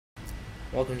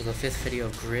Welcome to the 5th video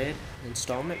of Grid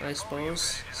Installment, I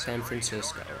suppose, San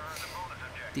Francisco.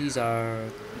 These are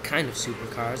kind of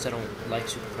supercars. I don't like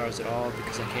supercars at all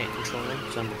because I can't control them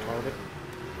because I'm retarded.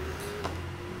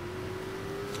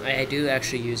 I do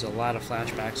actually use a lot of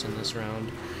flashbacks in this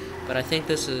round, but I think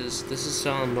this is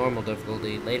still on normal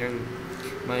difficulty. Later in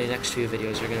my next few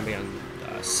videos are going to be on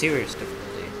serious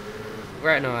difficulty.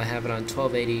 Right now I have it on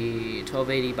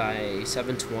 1280 by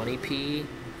 720p,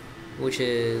 which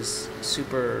is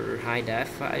super high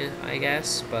def, I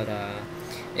guess, but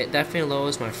it definitely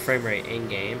lowers my frame rate in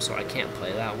game, so I can't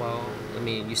play that well. I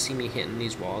mean, you see me hitting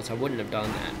these walls. I wouldn't have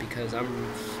done that because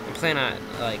I'm playing at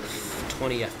like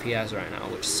 20 FPS right now,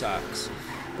 which sucks.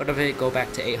 But if I go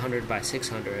back to 800 by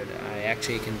 600, I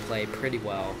actually can play pretty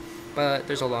well. But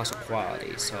there's a loss of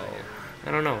quality, so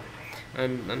I don't know.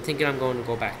 I'm thinking I'm going to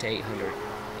go back to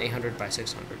 800 by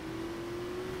 600.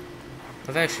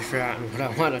 I've actually forgotten what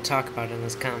I want to talk about in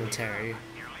this commentary,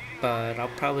 but I'll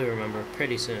probably remember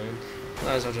pretty soon.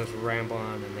 Otherwise I'll just ramble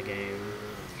on in the game.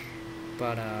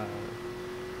 But,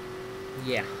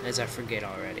 yeah, as I forget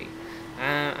already.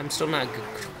 I'm still not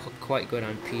quite good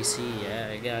on PC yet.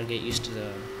 I gotta get used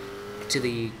to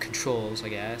the controls, I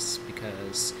guess,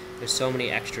 because there's so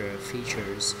many extra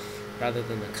features rather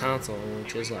than the console,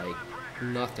 which is like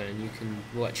nothing. You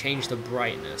can, change the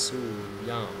brightness. Ooh,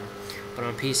 yum. But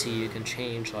on PC you can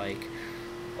change like,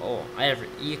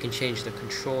 you can change the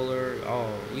controller.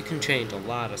 Oh, you can change a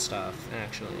lot of stuff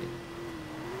actually.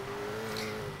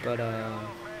 But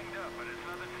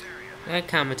that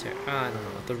commentary, I don't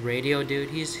know. The radio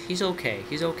dude, he's okay.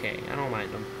 He's okay. I don't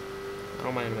mind him. I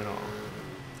don't mind him at all.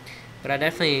 But I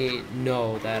definitely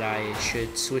know that I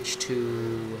should switch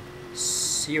to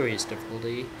serious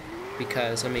difficulty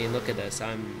because I mean, look at this.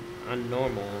 I'm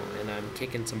normal and I'm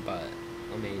kicking some butt.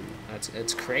 I mean,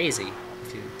 it's crazy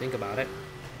if you think about it.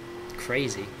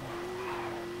 Crazy.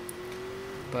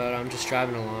 But I'm just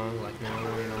driving along like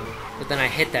normal, you know. But then I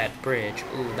hit that bridge.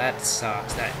 Ooh, that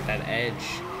sucks. That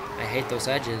edge. I hate those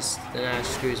edges. Then that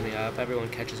screws me up. Everyone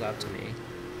catches up to me.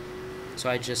 So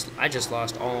I just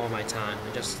lost all my time.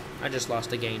 I just lost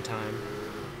the gain time.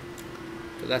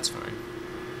 But that's fine.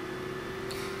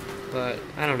 But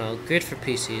I don't know. Good for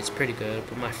PC. It's pretty good.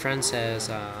 But my friend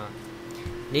says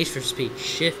Need for Speed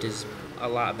Shift is a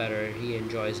lot better. He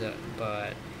enjoys it,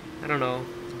 but I don't know.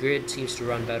 Grid seems to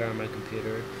run better on my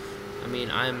computer. I mean,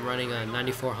 I'm running a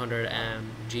 9400M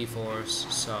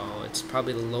GeForce, so it's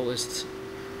probably the lowest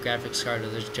graphics card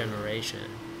of this generation.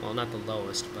 Well, not the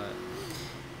lowest, but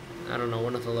I don't know,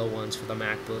 one of the low ones for the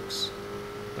MacBooks.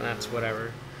 But that's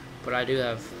whatever. But I do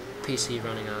have PC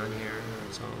running on here,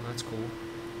 so that's cool.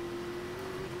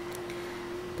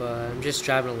 But I'm just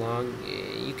driving along.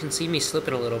 You can see me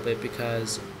slipping a little bit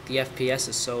because the FPS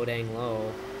is so dang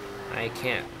low. I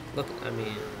can't look. I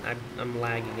mean, I'm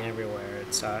lagging everywhere.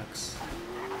 It sucks.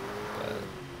 But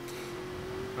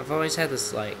I've always had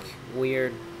this like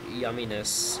weird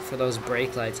yumminess for those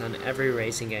brake lights on every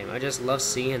racing game. I just love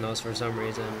seeing those for some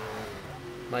reason.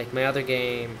 Like my other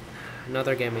game,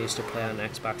 another game I used to play on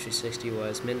Xbox 360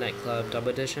 was Midnight Club Dub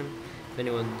Edition. If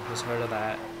anyone has heard of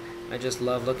that. I just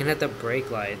love looking at the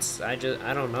brake lights. I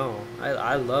don't know.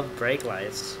 I love brake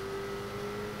lights.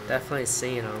 Definitely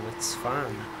seeing them. It's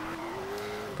fun.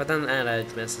 But then that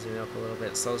edge messes me up a little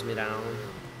bit. Slows me down.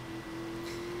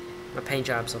 My paint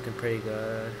job's looking pretty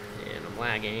good. And I'm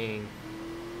lagging.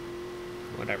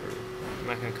 Whatever. I'm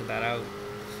not gonna cut that out.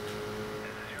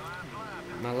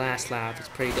 My last lap is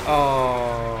pretty good.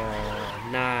 Oh,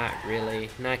 not really.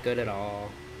 Not good at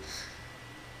all.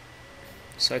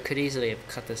 So I could easily have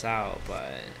cut this out,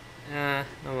 but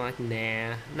I'm like,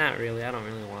 nah, not really. I don't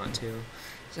really want to.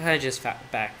 So I just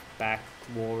back,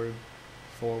 forward,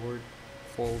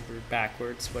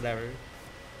 backwards, whatever.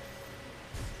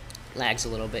 Lags a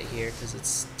little bit here because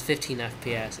it's 15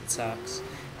 FPS. It sucks.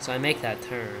 So I make that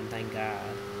turn. Thank God.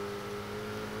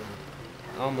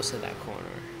 Almost hit that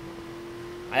corner.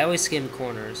 I always skim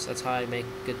corners. That's how I make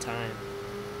good time.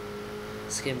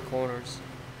 Skim corners,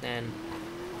 then.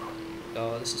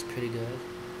 Oh, this is pretty good.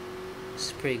 This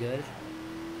is pretty good.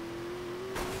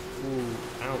 Ooh,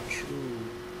 ouch. Ooh.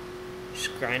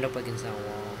 Just grind up against that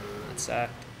wall. That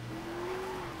sucked.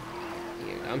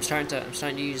 Here, I'm starting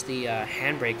to use the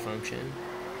handbrake function.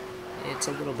 It's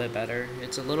a little bit better.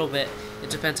 It's a little bit. It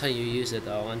depends how you use it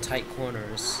though. On tight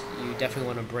corners, you definitely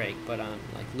want to brake, but on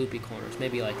like loopy corners,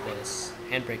 maybe like this,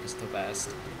 handbrake is the best.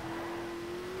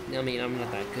 I mean, I'm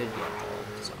not that good yet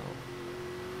though, so.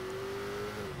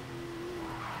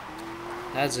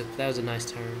 That was a nice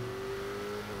turn.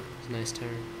 It was a nice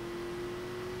turn.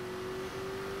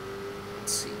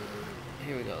 Let's see.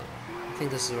 Here we go. I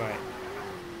think this is right.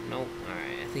 Nope.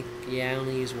 Alright, I think, yeah, I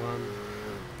only used one.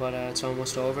 But it's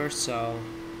almost over, so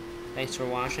thanks for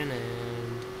watching,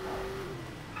 and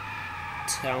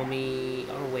tell me...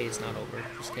 Oh, wait, it's not over.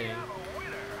 Just kidding.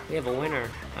 We have a winner.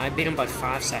 I beat him by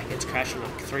 5 seconds, crashing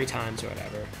like 3 times or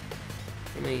whatever.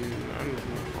 I mean, I'm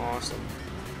awesome.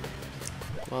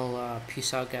 Well,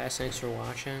 peace out, guys. Thanks for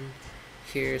watching.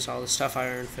 Here's all the stuff I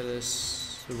earned for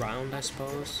this round, I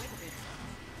suppose.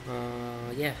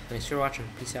 Yeah, thanks for watching.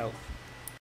 Peace out.